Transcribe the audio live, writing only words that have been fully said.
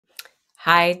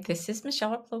Hi, this is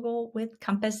Michele Replogle with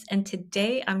Compass, and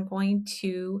today I'm going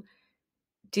to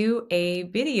do a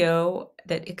video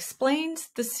that explains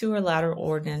the sewer lateral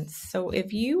ordinance. So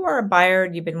if you are a buyer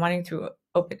and you've been wandering through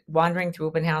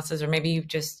open houses, or maybe you've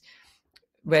just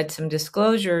read some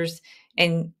disclosures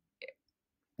and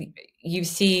you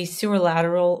see sewer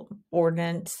lateral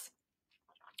ordinance,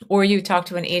 or you talk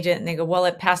to an agent and they go, well,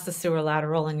 it passed the sewer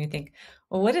lateral, and you think,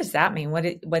 well, what does that mean? What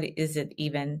is it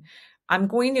even? I'm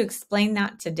going to explain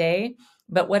that today,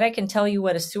 but what I can tell you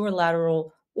what a sewer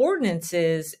lateral ordinance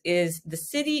is the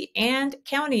city and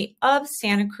county of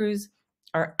Santa Cruz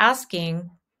are asking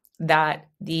that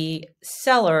the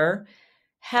seller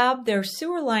have their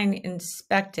sewer line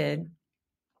inspected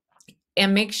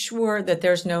and make sure that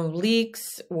there's no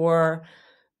leaks or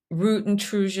root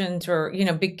intrusions, or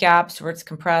big gaps where it's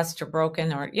compressed or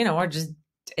broken, or or just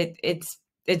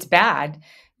it's bad,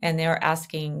 and they're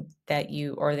asking that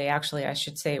you, or they actually, I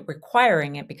should say,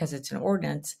 requiring it because it's an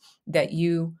ordinance, that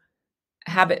you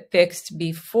have it fixed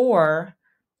before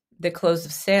the close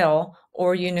of sale,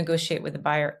 or you negotiate with the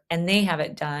buyer and they have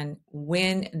it done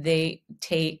when they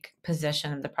take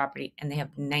possession of the property, and they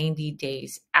have 90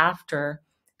 days after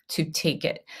to take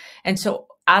it. And so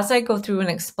as I go through and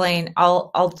explain,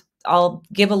 I'll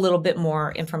give a little bit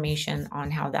more information on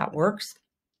how that works,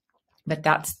 but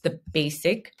that's the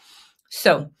basic.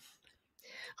 So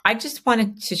I just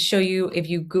wanted to show you, if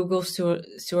you Google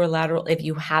sewer lateral, if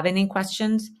you have any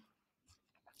questions,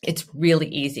 it's really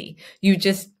easy. You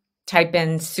just type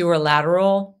in sewer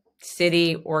lateral,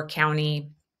 city or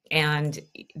county, and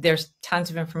there's tons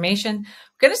of information. I'm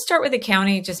going to start with the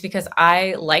county just because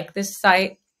I like this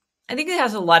site. I think it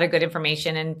has a lot of good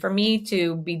information. And for me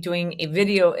to be doing a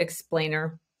video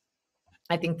explainer,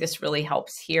 I think this really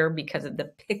helps here because of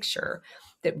the picture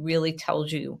that really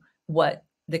tells you what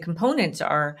the components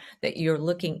are that you're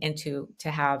looking into to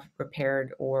have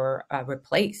repaired or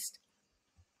replaced.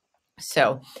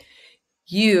 So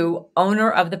you,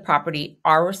 owner of the property,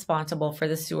 are responsible for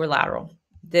the sewer lateral.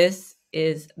 This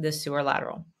is the sewer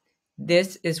lateral.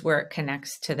 This is where it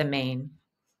connects to the main.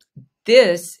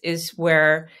 This is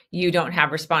where you don't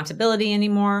have responsibility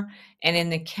anymore. And in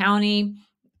the county,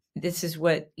 this is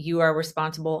what you are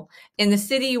responsible. In the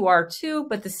city, you are too,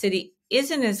 but the city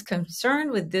isn't as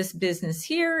concerned with this business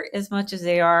here as much as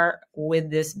they are with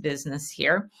this business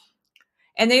here.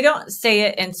 And they don't say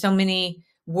it in so many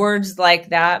words like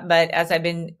that, but as I've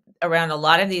been around a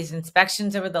lot of these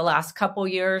inspections over the last couple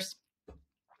years,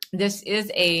 this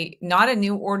is not a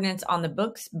new ordinance on the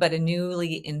books, but a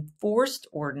newly enforced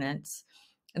ordinance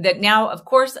that now, of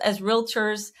course, as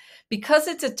realtors, because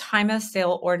it's a time of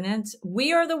sale ordinance,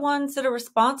 we are the ones that are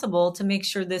responsible to make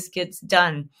sure this gets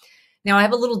done. Now, I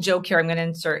have a little joke here I'm going to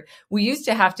insert. We used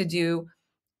to have to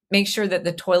make sure that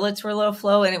the toilets were low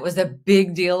flow, and it was a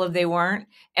big deal if they weren't,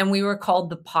 and we were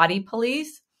called the potty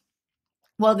police.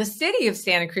 Well, the city of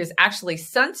Santa Cruz actually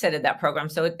sunsetted that program,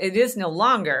 so it is no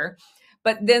longer.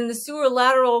 But then the sewer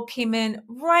lateral came in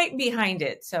right behind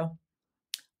it. So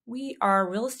we are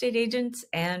real estate agents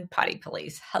and potty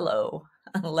police. Hello.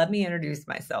 Let me introduce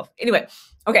myself. Anyway,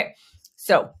 okay.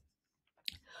 So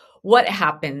what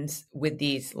happens with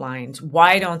these lines?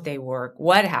 Why don't they work?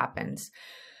 What happens?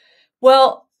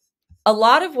 Well, a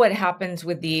lot of what happens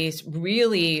with these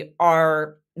really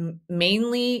are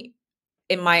mainly,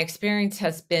 in my experience,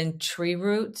 has been tree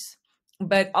roots,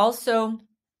 but also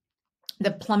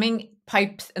the plumbing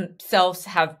pipes themselves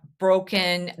have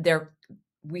broken.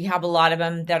 We have a lot of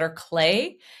them that are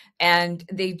clay, and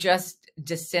they just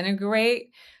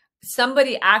disintegrate.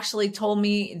 Somebody actually told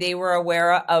me they were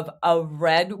aware of a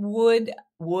redwood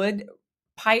wood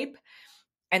pipe,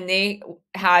 and they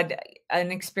had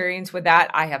an experience with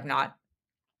that. I have not.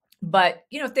 But,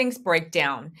 things break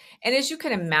down. And as you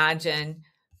can imagine,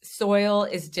 soil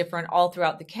is different all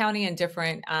throughout the county, and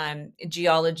different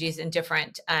geologies in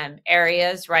different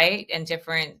areas, right? And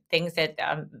different things that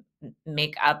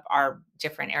make up our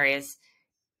different areas.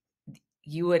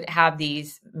 You would have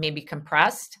these maybe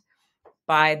compressed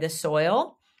by the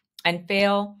soil and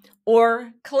fail,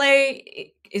 or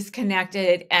clay is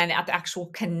connected and at the actual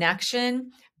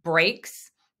connection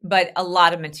breaks, but a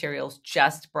lot of materials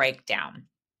just break down.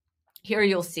 Here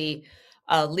you'll see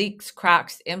leaks,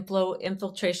 cracks,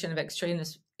 infiltration of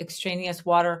extraneous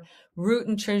water, root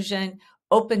intrusion,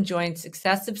 open joints,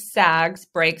 excessive sags,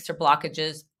 breaks, or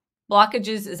blockages.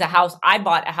 Blockages is a house. I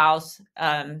bought a house,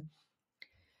 and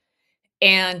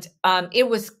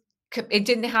it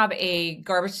didn't have a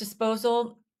garbage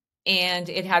disposal, and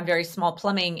it had very small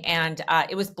plumbing, and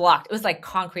it was blocked. It was like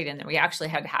concrete in there. We actually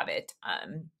had to have it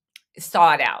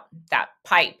sawed out, that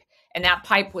pipe. And that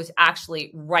pipe was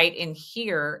actually right in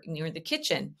here near the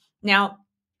kitchen. Now,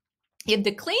 if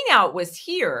the clean out was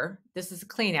here, this is a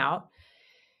clean out,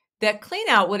 that clean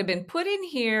out would have been put in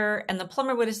here and the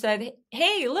plumber would have said,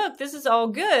 hey, look, this is all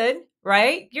good,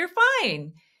 right? You're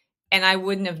fine. And I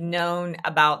wouldn't have known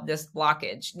about this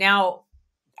blockage. Now,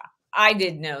 I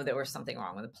did know there was something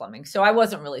wrong with the plumbing, so I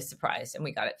wasn't really surprised and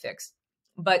we got it fixed.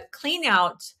 But clean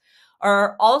outs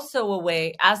are also a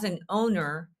way, as an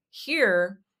owner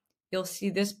here, you'll see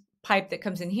this pipe that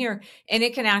comes in here, and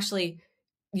it can actually,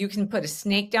 you can put a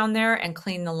snake down there and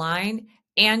clean the line,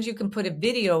 and you can put a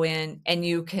video in and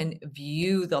you can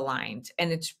view the lines.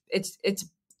 And it's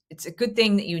a good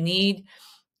thing that you need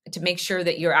to make sure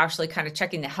that you're actually kind of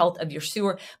checking the health of your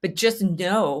sewer. But just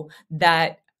know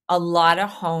that a lot of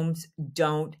homes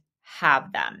don't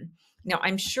have them. Now,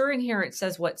 I'm sure in here it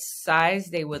says what size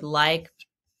they would like.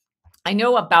 I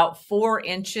know about 4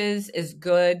 inches is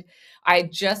good. I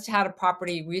just had a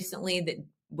property recently that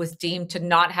was deemed to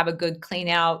not have a good clean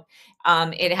out.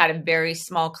 It had a very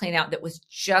small clean out that was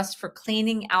just for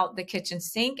cleaning out the kitchen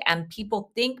sink. And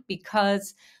people think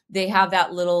because they have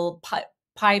that little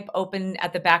pipe open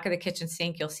at the back of the kitchen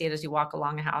sink, you'll see it as you walk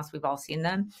along a house. We've all seen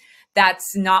them.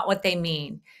 That's not what they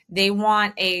mean. They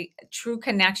want a true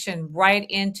connection right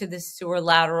into the sewer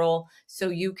lateral so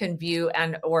you can view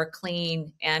and or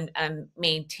clean and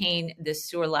maintain the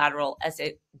sewer lateral as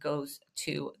it goes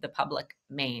to the public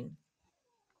main.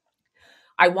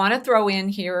 I want to throw in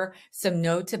here some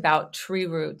notes about tree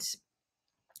roots.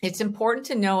 It's important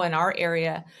to know in our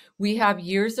area, we have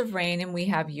years of rain and we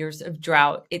have years of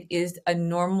drought. It is a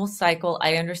normal cycle.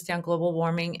 I understand global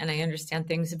warming and I understand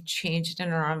things have changed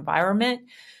in our environment.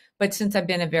 But since I've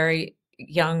been a very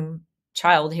young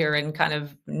child here and kind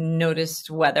of noticed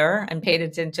weather and paid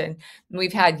attention,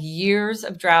 we've had years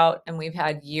of drought and we've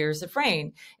had years of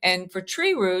rain. And for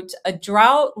tree roots, a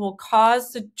drought will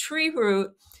cause the tree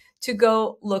root to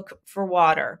go look for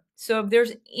water. So if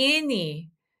there's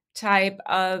any type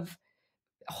of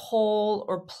hole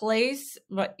or place,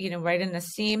 right in the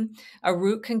seam, a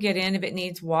root can get in. If it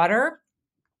needs water,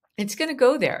 it's going to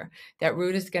go there. That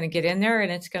root is going to get in there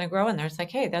and it's going to grow in there. It's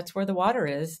like, hey, that's where the water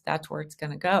is. That's where it's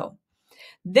going to go.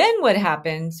 Then what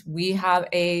happens? We have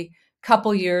a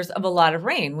couple years of a lot of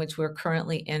rain, which we're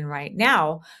currently in right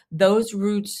now. Those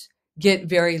roots get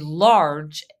very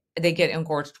large. They get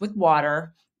engorged with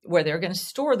water where they're going to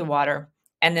store the water,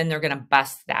 and then they're going to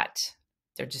bust that.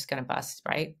 They're just going to bust,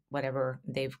 right? Whatever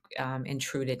they've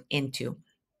intruded into.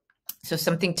 So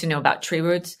something to know about tree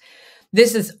roots.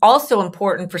 This is also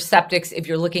important for septics if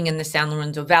you're looking in the San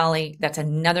Lorenzo Valley. That's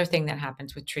another thing that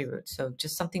happens with tree roots. So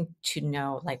just something to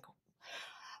know, like,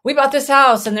 we bought this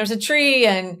house and there's a tree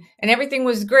and everything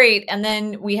was great. And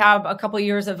then we have a couple of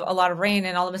years of a lot of rain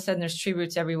and all of a sudden there's tree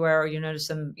roots everywhere, or you notice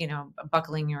them,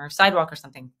 buckling your sidewalk or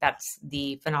something. That's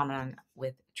the phenomenon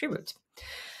with tree roots.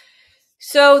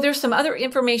 So there's some other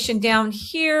information down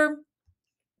here.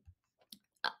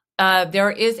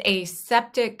 There is a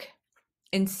septic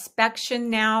inspection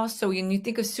now. So when you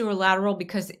think of sewer lateral,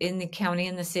 because in the county,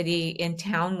 in the city, in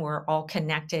town, we're all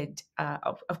connected,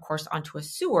 of course, onto a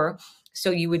sewer. So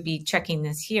you would be checking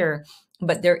this here.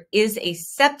 But there is a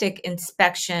septic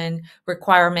inspection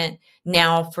requirement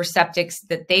now for septics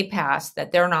that they pass,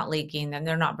 that they're not leaking, and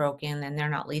they're not broken, and they're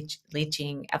not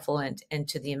leaching effluent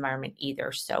into the environment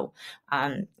either. So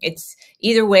it's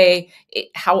either way,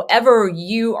 however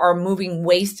you are moving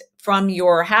waste from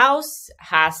your house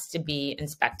has to be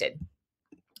inspected.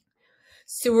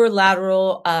 Sewer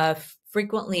lateral,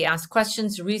 frequently asked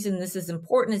questions. The reason this is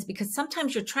important is because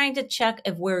sometimes you're trying to check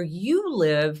if where you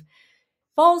live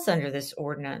falls under this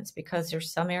ordinance, because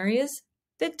there's some areas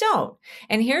that don't.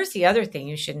 And here's the other thing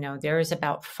you should know. There is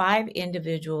about 5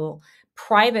 individual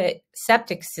private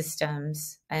septic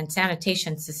systems and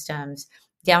sanitation systems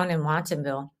down in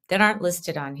Watsonville that aren't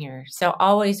listed on here. So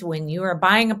always when you are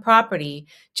buying a property,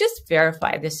 just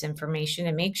verify this information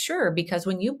and make sure, because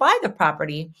when you buy the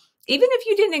property, even if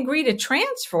you didn't agree to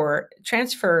transfer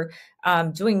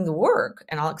doing the work,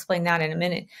 and I'll explain that in a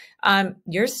minute,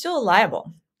 you're still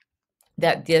liable.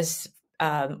 That this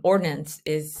ordinance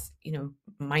is,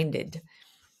 minded.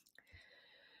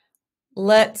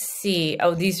 Let's see.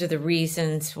 Oh, these are the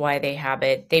reasons why they have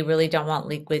it. They really don't want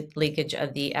leakage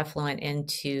of the effluent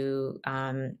into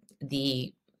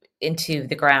the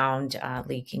ground,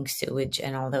 leaking sewage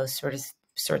and all those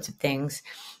sorts of things.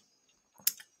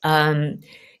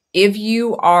 If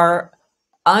you are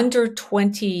under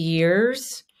 20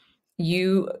 years,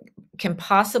 you can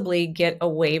possibly get a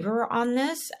waiver on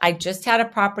this. I just had a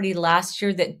property last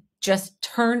year that just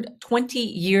turned 20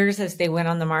 years as they went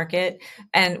on the market,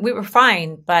 and we were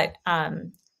fine, but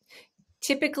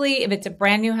Typically, if it's a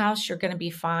brand new house, you're going to be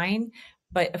fine.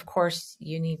 But of course,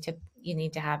 you need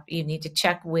to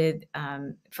check with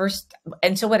first.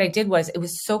 And so what I did was, it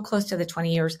was so close to the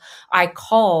 20 years. I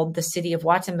called the city of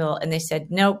Watsonville and they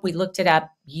said, nope, we looked it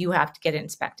up. You have to get it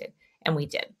inspected. And we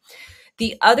did.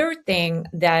 The other thing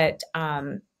that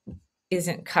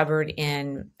isn't covered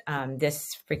in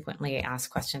this frequently asked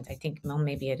questions, I think, well,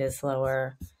 maybe it is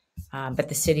lower, but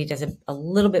the city does a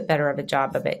little bit better of a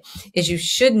job of it, is you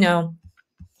should know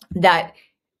that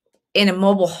in a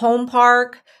mobile home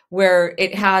park where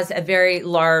it has a very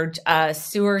large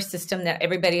sewer system that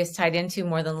everybody is tied into,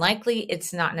 more than likely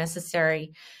it's not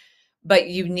necessary, but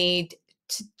you need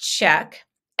to check.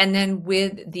 And then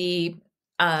with the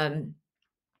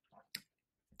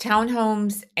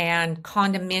townhomes and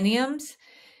condominiums,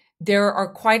 there are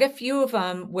quite a few of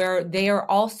them where they are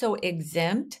also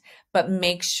exempt, but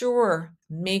make sure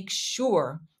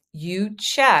you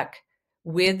check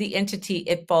with the entity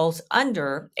it falls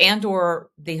under and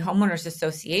or the homeowners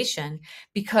association,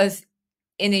 because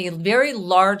in a very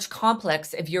large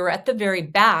complex, if you're at the very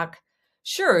back,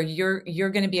 sure,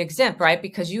 you're going to be exempt, right?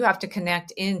 Because you have to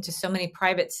connect into so many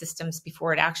private systems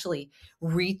before it actually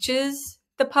reaches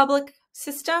the public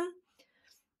system.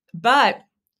 But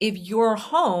if your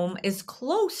home is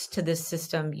close to this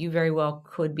system, you very well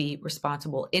could be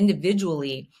responsible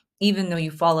individually, even though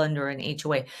you fall under an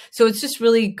HOA. So it's just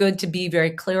really good to be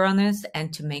very clear on this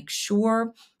and to make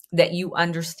sure that you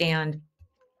understand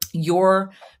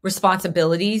your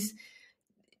responsibilities.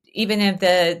 Even if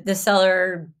the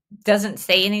seller doesn't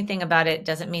say anything about it,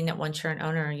 doesn't mean that once you're an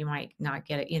owner, you might not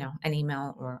get it, an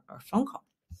email or phone call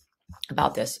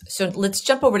about this. So let's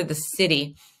jump over to the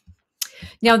city.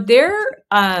 Now, their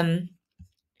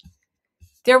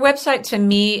website to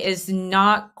me is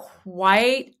not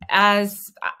quite as,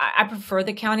 I prefer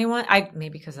the county one.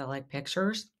 Maybe because I like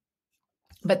pictures,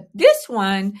 but this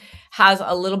one has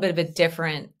a little bit of a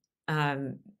different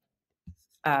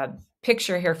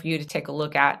picture here for you to take a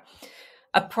look at.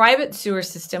 A private sewer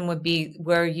system would be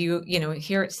where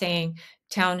here it's saying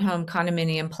townhome,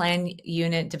 condominium, planned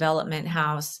unit, development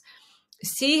house.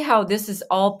 See how this is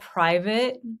all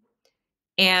private,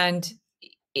 and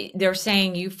they're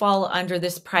saying you fall under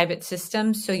this private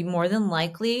system. So more than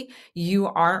likely you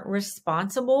aren't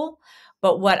responsible.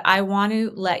 But what I want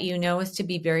to let you know is to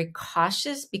be very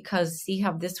cautious, because see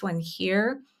how this one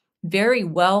here very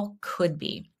well could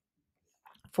be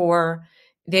for,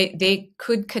 they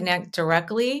could connect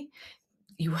directly.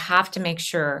 You have to make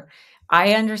sure.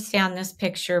 I understand this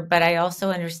picture, but I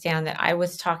also understand that I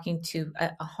was talking to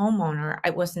a homeowner. I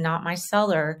was not my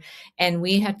seller. And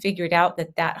we had figured out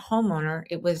that homeowner,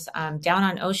 it was down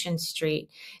on Ocean Street,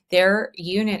 their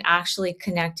unit actually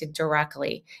connected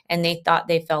directly, and they thought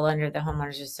they fell under the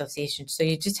homeowners association. So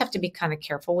you just have to be kind of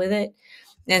careful with it.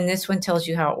 And this one tells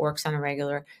you how it works on a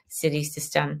regular city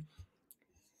system.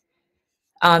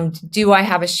 Do I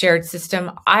have a shared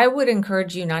system? I would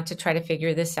encourage you not to try to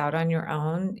figure this out on your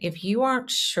own. If you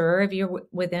aren't sure if you're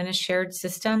within a shared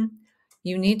system,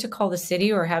 you need to call the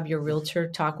city or have your realtor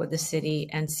talk with the city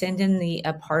and send in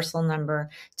a parcel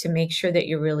number to make sure that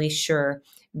you're really sure,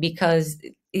 because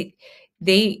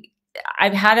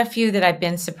I've had a few that I've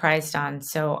been surprised on.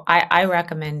 So I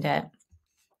recommend it.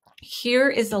 Here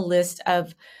is a list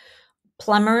of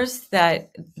plumbers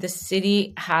that the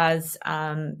city has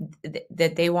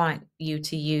that they want you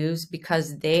to use,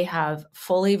 because they have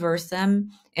fully versed them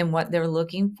in what they're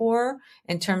looking for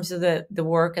in terms of the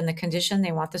work and the condition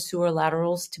they want the sewer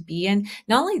laterals to be in.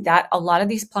 Not only that, a lot of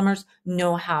these plumbers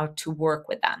know how to work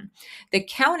with them. The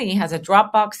county has a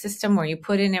Dropbox system where you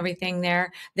put in everything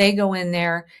there. They go in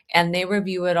there and they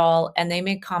review it all and they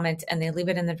make comments and they leave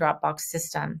it in the Dropbox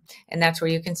system. And that's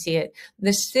where you can see it.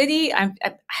 The city, I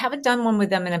haven't done one with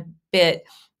them in a bit,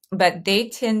 but they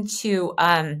tend to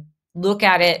look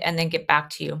at it and then get back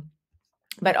to you.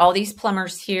 But all these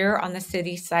plumbers here on the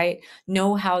city site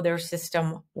know how their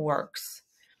system works.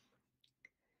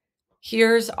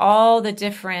 Here's all the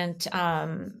different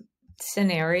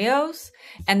scenarios.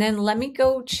 And then let me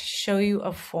go show you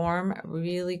a form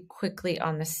really quickly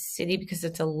on the city, because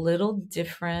it's a little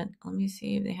different. Let me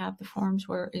see if they have the forms.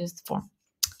 Where is the form?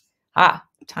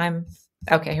 Time.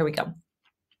 Okay, here we go.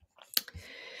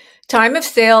 Time of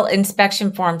sale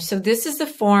inspection form. So this is the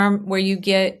form where you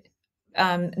get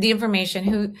the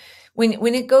information.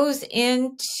 When it goes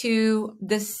into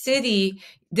the city,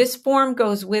 this form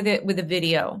goes with it with a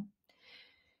video.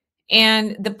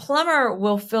 And the plumber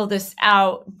will fill this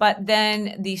out, but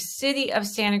then the city of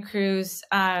Santa Cruz,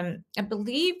 I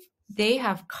believe they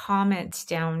have comments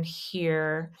down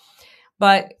here,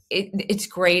 but it's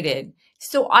graded.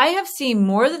 So I have seen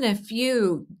more than a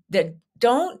few that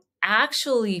don't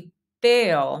actually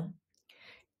fail.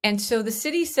 And so the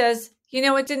city says, you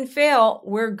know, it didn't fail,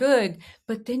 we're good.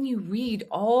 But then you read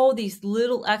all these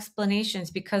little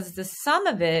explanations because the sum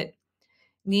of it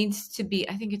needs to be,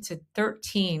 I think it's a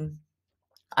 13.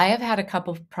 I have had a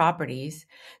couple of properties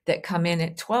that come in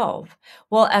at 12.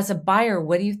 Well, as a buyer,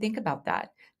 what do you think about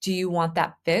that? Do you want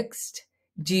that fixed?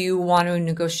 Do you want to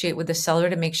negotiate with the seller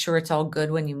to make sure it's all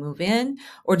good when you move in?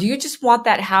 Or do you just want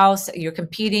that house? You're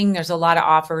competing, there's a lot of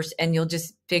offers, and you'll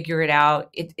just figure it out.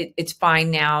 It's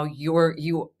fine now.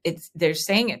 They're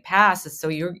saying it passes, so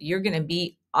you're going to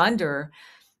be under,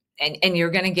 and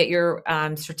you're going to get your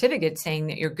certificate saying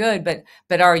that you're good,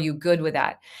 but are you good with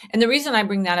that? And the reason I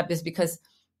bring that up is because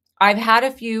I've had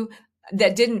a few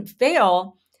that didn't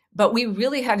fail, but we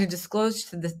really had to disclose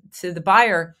to the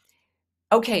buyer,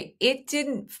 okay, it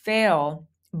didn't fail,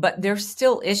 but there's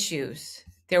still issues.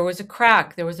 There was a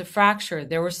crack, there was a fracture,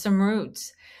 there were some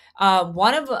roots.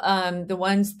 One of the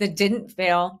ones that didn't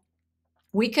fail,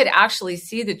 we could actually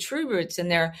see the true roots in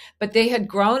there, but they had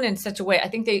grown in such a way. I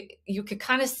think you could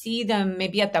kind of see them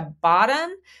maybe at the bottom.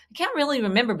 I can't really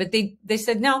remember, but they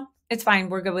said, no, it's fine.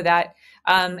 We're good with that.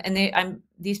 And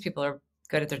these people are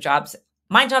good at their jobs.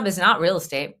 My job is not real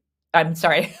estate. I'm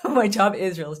sorry. My job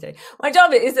is real estate. My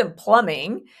job isn't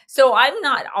plumbing. So I'm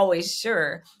not always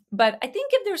sure, but I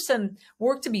think if there's some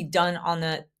work to be done on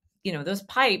those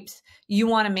pipes, you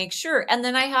want to make sure. And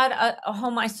then I had a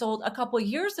home I sold a couple of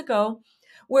years ago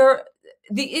where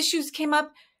the issues came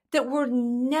up that were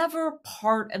never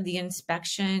part of the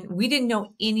inspection. We didn't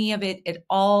know any of it at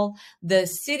all. The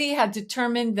city had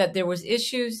determined that there was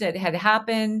issues that had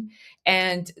happened,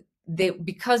 and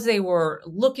because they were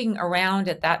looking around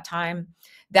at that time,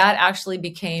 that actually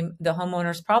became the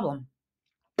homeowner's problem,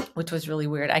 which was really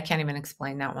weird. I can't even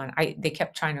explain that one. They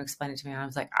kept trying to explain it to me, and I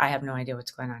was like, I have no idea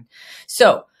what's going on.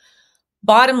 So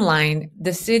bottom line,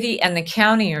 the city and the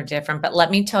county are different, but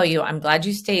let me tell you, I'm glad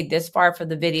you stayed this far for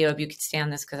the video. If you could stay on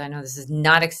this, because I know this is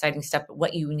not exciting stuff, but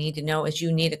what you need to know is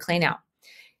you need a clean out.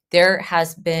 There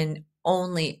has been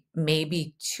only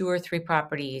maybe 2 or 3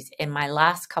 properties in my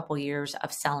last couple years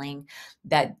of selling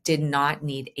that did not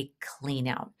need a clean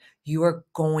out. You are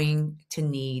going to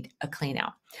need a clean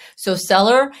out. So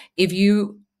seller, if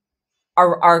you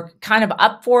are kind of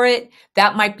up for it,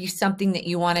 that might be something that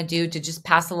you want to do, to just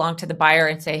pass along to the buyer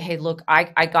and say, hey, look,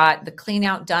 I got the clean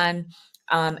out done.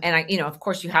 And of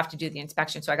course you have to do the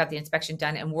inspection. So I got the inspection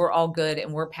done and we're all good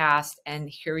and we're passed, and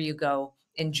here you go,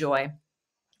 enjoy.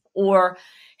 Or,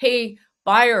 hey,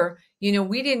 buyer,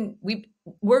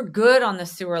 we're good on the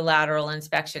sewer lateral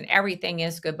inspection. Everything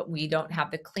is good, but we don't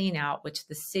have the clean out, which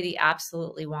the city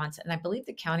absolutely wants. And I believe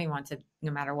the county wants it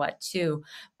no matter what too,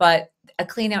 but a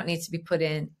clean out needs to be put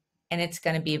in, and it's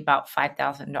going to be about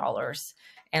 $5,000.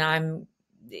 And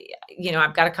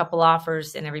I've got a couple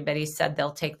offers and everybody said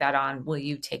they'll take that on. Will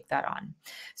you take that on?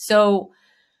 So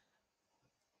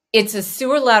it's a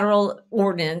sewer lateral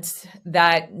ordinance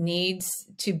that needs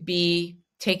to be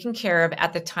taken care of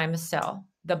at the time of sale.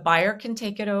 The buyer can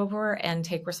take it over and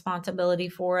take responsibility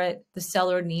for it. The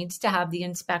seller needs to have the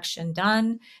inspection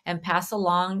done and pass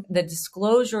along the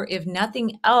disclosure, if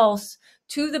nothing else,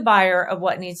 to the buyer of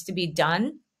what needs to be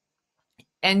done.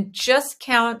 And just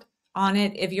count on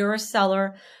it. If you're a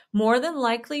seller, more than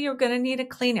likely you're going to need a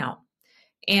clean out.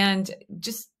 And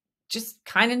just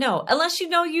kind of know, unless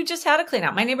you just had a clean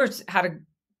out. My neighbors had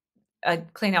a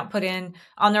clean out put in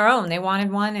on their own. They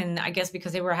wanted one. And I guess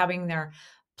because they were having their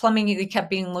plumbing, they kept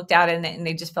being looked at, and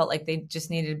they just felt like they just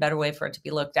needed a better way for it to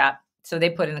be looked at. So they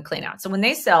put in a clean out. So when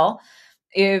they sell,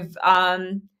 if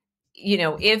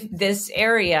this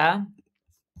area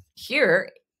here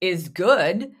is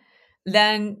good,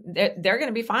 then they're going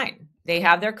to be fine. They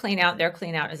have their clean out. Their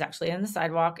clean out is actually in the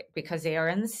sidewalk because they are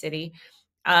in the city.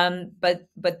 But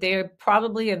they're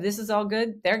probably, if this is all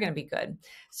good, they're going to be good.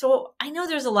 So I know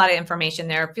there's a lot of information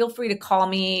there. Feel free to call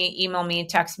me, email me,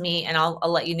 text me, and I'll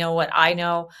let you know what I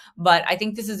know. But I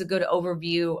think this is a good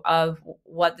overview of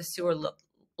what the sewer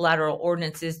lateral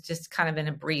ordinance is, just kind of in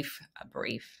a brief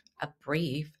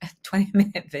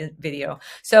 20-minute video.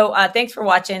 So thanks for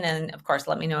watching. And of course,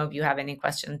 let me know if you have any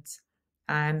questions.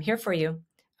 I'm here for you.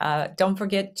 Don't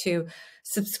forget to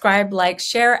subscribe, like,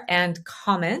 share, and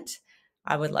comment.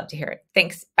 I would love to hear it.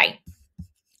 Thanks. Bye.